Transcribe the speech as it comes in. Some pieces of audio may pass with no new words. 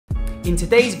In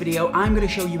today's video, I'm going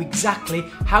to show you exactly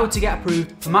how to get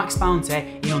approved for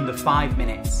MaxBounty in under 5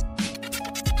 minutes.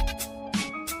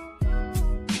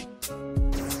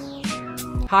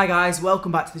 Hi guys,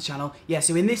 welcome back to the channel.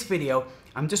 So in this video,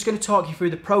 I'm just going to talk you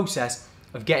through the process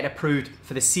of getting approved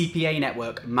for the CPA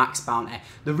network MaxBounty.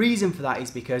 The reason for that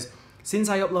is because since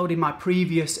I uploaded my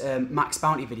previous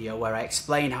MaxBounty video where I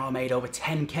explained how I made over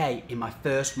 10k in my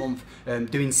first month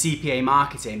doing CPA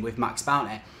marketing with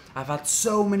MaxBounty, I've had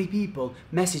so many people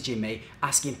messaging me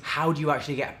asking how do you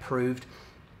actually get approved,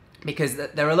 because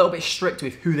they're a little bit strict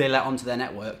with who they let onto their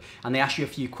network and they ask you a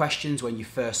few questions when you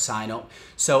first sign up.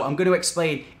 So I'm going to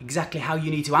explain exactly how you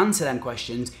need to answer them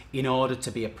questions in order to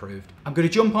be approved. I'm going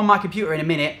to jump on my computer in a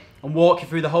minute and walk you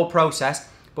through the whole process.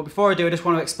 But before I do, I just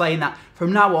want to explain that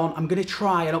from now on, I'm going to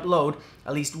try and upload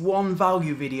at least one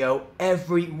value video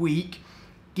every week,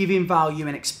 giving value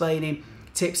and explaining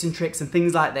tips and tricks and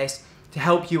things like this to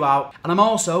help you out. And I'm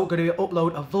also going to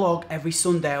upload a vlog every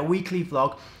Sunday, a weekly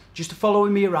vlog, just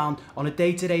following me around on a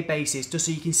day-to-day basis, just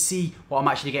so you can see what I'm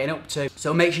actually getting up to.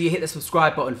 So make sure you hit the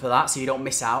subscribe button for that so you don't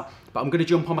miss out. But I'm going to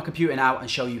jump on my computer now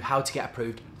and show you how to get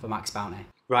approved for MaxBounty.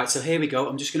 Right, so here we go.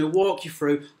 I'm just going to walk you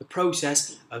through the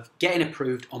process of getting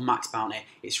approved on MaxBounty.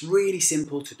 It's really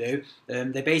simple to do.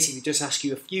 They basically just ask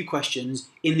you a few questions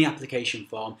in the application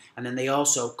form, and then they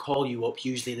also call you up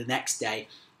usually the next day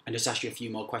and just ask you a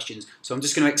few more questions. So I'm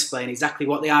just going to explain exactly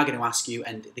what they are going to ask you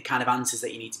and the kind of answers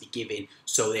that you need to be giving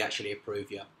so they actually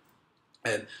approve you.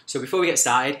 So before we get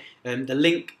started, the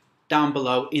link down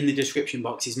below in the description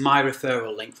box is my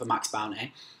referral link for MaxBounty.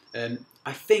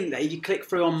 I think that if you click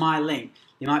through on my link,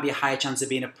 there might be a higher chance of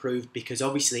being approved because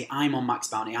obviously I'm on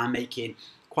MaxBounty. I'm making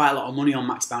quite a lot of money on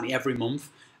MaxBounty every month.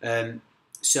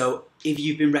 So if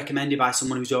you've been recommended by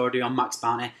someone who's already on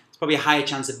MaxBounty, it's probably a higher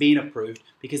chance of being approved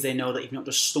because they know that you've not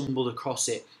just stumbled across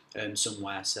it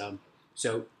somewhere.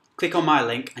 So click on my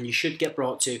link and you should get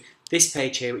brought to this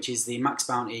page here, which is the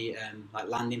MaxBounty like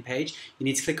landing page. You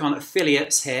need to click on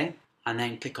affiliates here and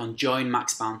then click on join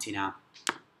MaxBounty now.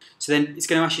 So then it's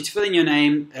going to ask you to fill in your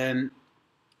name,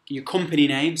 your company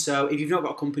name. So if you've not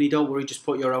got a company, don't worry, just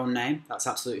put your own name. That's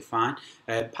absolutely fine.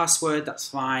 Password, that's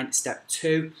fine. Step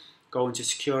 2, go into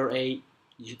security.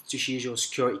 You just use your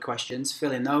security questions,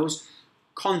 fill in those.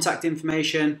 Contact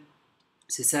information,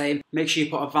 it's the same. Make sure you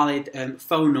put a valid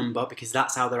phone number because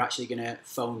that's how they're actually going to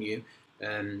phone you.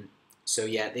 So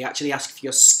yeah, they actually ask for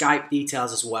your Skype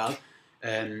details as well,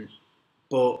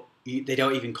 but they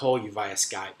don't even call you via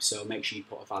Skype, so make sure you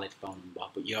put a valid phone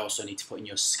number, but you also need to put in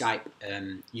your Skype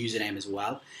username as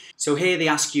well. So here they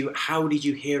ask you, how did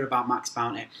you hear about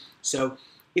MaxBounty? So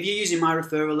if you're using my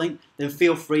referral link, then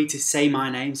feel free to say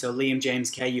my name. So Liam James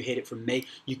K, you heard it from me.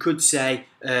 You could say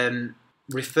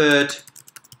referred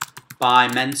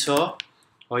by mentor,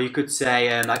 or you could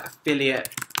say like affiliate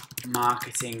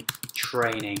marketing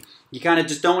training. You kind of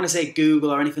just don't want to say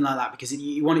Google or anything like that because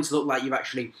you want it to look like you've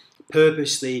actually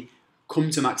purposely come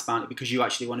to MaxBounty because you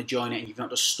actually want to join it and you've not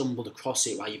just stumbled across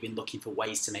it while you've been looking for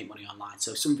ways to make money online.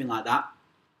 So something like that.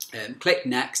 Click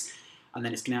next, and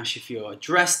then it's going to ask you for your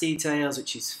address details,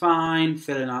 which is fine,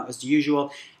 filling out as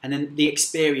usual, and then the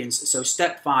experience. So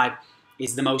step 5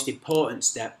 is the most important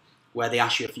step where they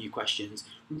ask you a few questions.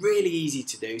 Really easy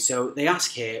to do. So they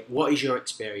ask here, what is your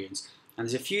experience? And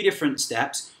there's a few different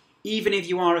steps. Even if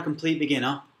you are a complete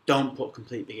beginner, don't put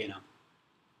complete beginner.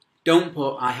 Don't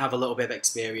put, I have a little bit of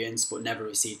experience but never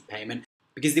received payment,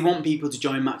 because they want people to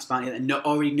join MaxBounty that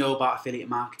already know about affiliate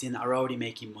marketing, that are already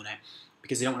making money,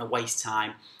 because they don't want to waste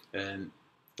time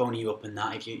phoning you up and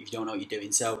that if you don't know what you're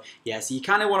doing. So yeah, so you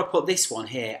kind of want to put this one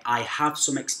here, I have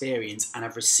some experience and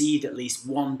I've received at least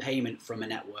one payment from a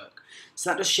network.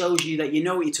 So that just shows you that you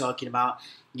know what you're talking about,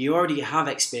 you already have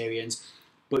experience,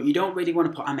 but you don't really want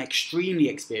to put I'm extremely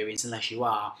experienced unless you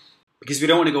are, because we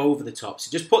don't want to go over the top. So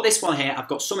just put this one here, I've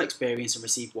got some experience and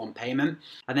received one payment.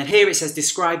 And then here it says,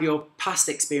 describe your past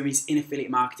experience in affiliate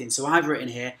marketing. So I've written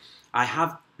here, I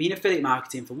have been affiliate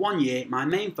marketing for 1 year. My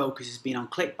main focus has been on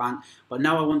ClickBank, but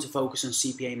now I want to focus on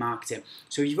CPA marketing.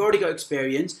 So if you've already got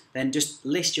experience, then just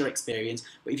list your experience.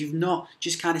 But if you've not,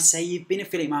 just kind of say you've been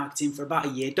affiliate marketing for about a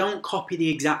year. Don't copy the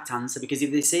exact answer, because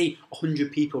if they see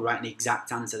 100 people writing the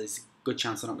exact answer, there's good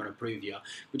chance they're not going to approve you.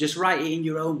 But just write it in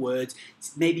your own words.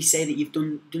 Maybe say that you've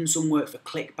done some work for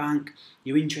ClickBank,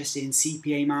 you're interested in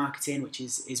CPA marketing, which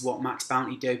is what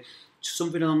MaxBounty do.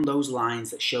 Something along those lines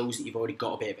that shows that you've already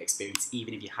got a bit of experience.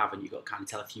 Even if you haven't, you've got to kind of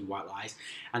tell a few white lies.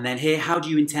 And then here, how do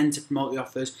you intend to promote the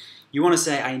offers? You want to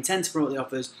say, I intend to promote the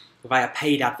offers via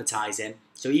paid advertising.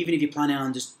 So even if you're planning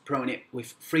on just promoting it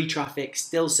with free traffic,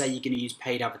 still say you're going to use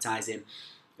paid advertising.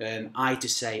 I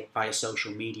just say via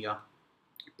social media.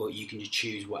 but you can just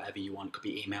choose whatever you want. It could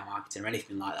be email marketing or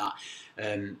anything like that.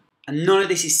 And none of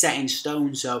this is set in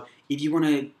stone, so if you want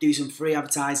to do some free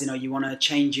advertising or you want to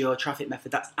change your traffic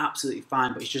method, that's absolutely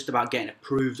fine, but it's just about getting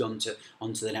approved onto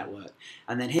the network.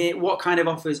 And then here, what kind of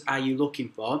offers are you looking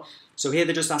for? So here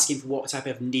they're just asking for what type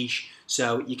of niche.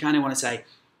 So you kind of want to say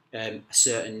a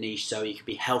certain niche, so it could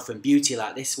be health and beauty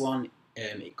like this one,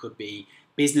 it could be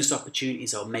business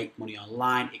opportunities or make money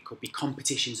online, it could be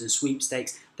competitions and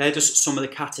sweepstakes. They're just some of the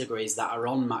categories that are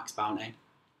on MaxBounty.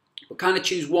 But kind of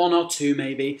choose one or two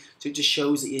maybe, so it just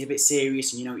shows that you're a bit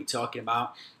serious and you know what you're talking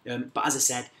about. But as I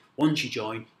said, once you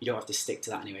join, you don't have to stick to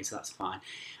that anyway, so that's fine.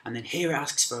 And then here it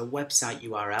asks for a website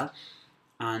URL.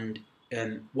 And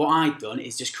what I've done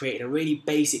is just created a really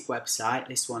basic website,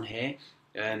 this one here,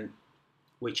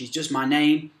 which is just my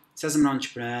name. It says I'm an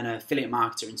entrepreneur, an affiliate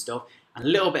marketer and stuff, and a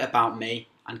little bit about me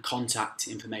and contact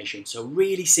information. So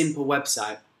really simple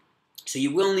website. So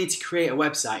you will need to create a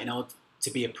website in order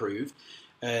to be approved.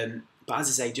 But as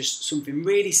I say, just something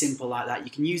really simple like that.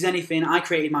 You can use anything. I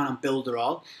created mine on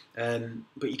Builderall,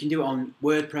 but you can do it on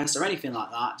WordPress or anything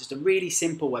like that. Just a really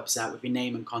simple website with your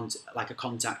name and like a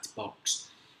contact box,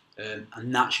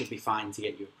 and that should be fine to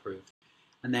get you approved.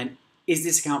 And then, is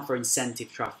this account for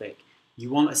incentive traffic? You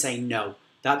want to say no.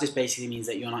 That just basically means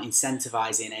that you're not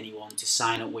incentivizing anyone to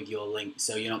sign up with your link.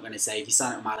 So you're not going to say, if you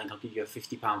sign up with my link, I'll give you a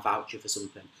 £50 voucher for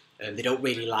something. They don't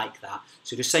really like that.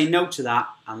 So just say no to that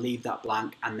and leave that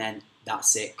blank, and then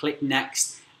that's it. Click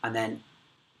next and then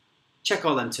check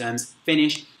all them terms,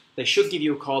 finish. They should give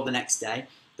you a call the next day.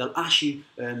 They'll ask you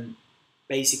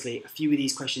basically a few of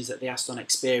these questions that they asked on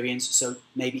experience. So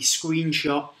maybe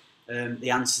screenshot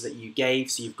the answers that you gave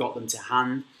so you've got them to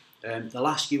hand. They'll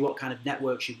ask you what kind of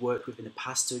networks you've worked with in the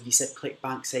past. So if you said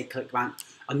ClickBank, say ClickBank.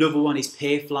 Another one is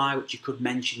peerfly, which you could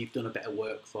mention you've done a bit of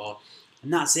work for.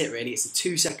 And that's it really. It's a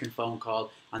 2-second phone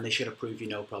call and they should approve you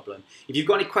no problem. If you've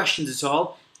got any questions at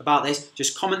all about this,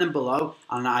 just comment them below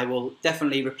and I will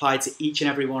definitely reply to each and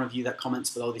every one of you that comments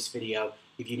below this video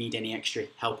if you need any extra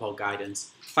help or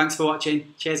guidance. Thanks for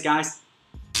watching. Cheers guys.